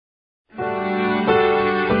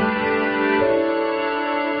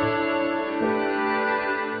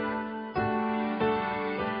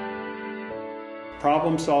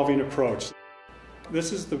problem-solving approach.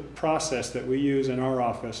 This is the process that we use in our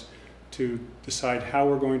office to decide how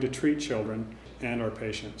we're going to treat children and our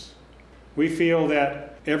patients. We feel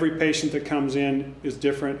that every patient that comes in is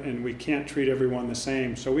different and we can't treat everyone the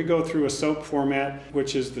same. So we go through a SOAP format,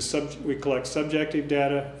 which is we collect subjective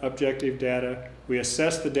data, objective data, we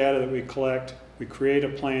assess the data that we collect, we create a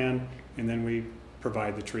plan, and then we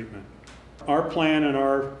provide the treatment. Our plan and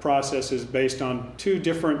our process is based on two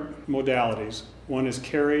different modalities. One is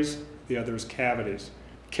caries, the other is cavities.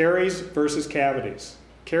 Caries versus cavities.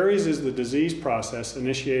 Caries is the disease process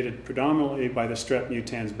initiated predominantly by the strep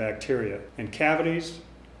mutans bacteria, and cavities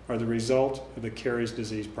are the result of the caries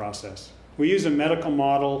disease process. We use a medical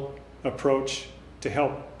model approach to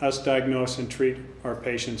help us diagnose and treat our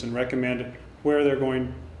patients and recommend where they're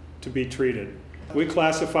going to be treated. We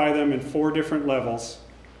classify them in 4 different levels: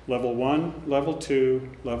 Level 1, Level 2,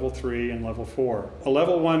 Level 3, and Level 4. A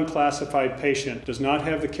Level 1 classified patient does not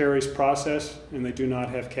have the caries process and they do not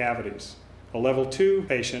have cavities. A Level 2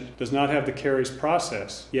 patient does not have the caries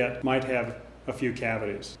process, yet might have a few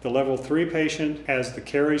cavities. The Level 3 patient has the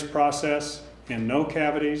caries process and no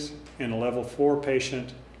cavities, and a Level 4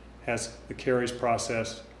 patient has the caries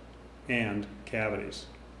process and cavities.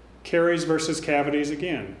 Caries versus cavities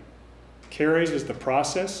again. Caries is the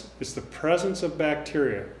process, it's the presence of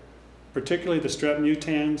bacteria, particularly the strep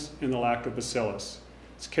mutans and the lactobacillus.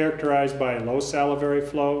 It's characterized by low salivary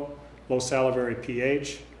flow, low salivary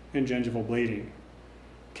pH, and gingival bleeding.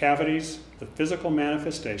 Cavities, the physical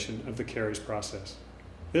manifestation of the caries process.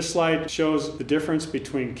 This slide shows the difference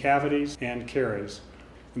between cavities and caries.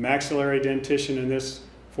 The maxillary dentition in this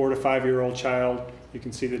 4 to 5-year-old child, you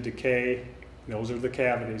can see the decay, those are the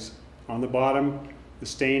cavities. On the bottom, the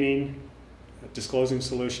staining, disclosing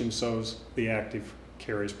solution shows the active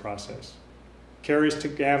caries process. Caries to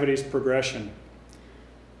cavities progression.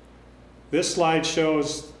 This slide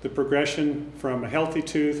shows the progression from a healthy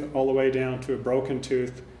tooth all the way down to a broken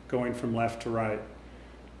tooth, going from left to right.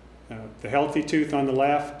 The healthy tooth on the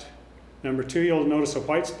left. Number 2, you'll notice a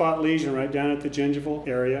white spot lesion right down at the gingival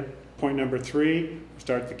area. Point number 3, we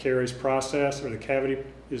start the caries process, or the cavity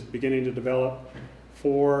is beginning to develop.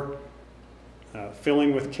 4,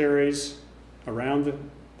 filling with caries around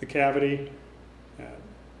the cavity.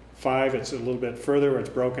 5, it's a little bit further where it's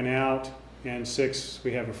broken out. And 6,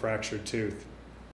 we have a fractured tooth.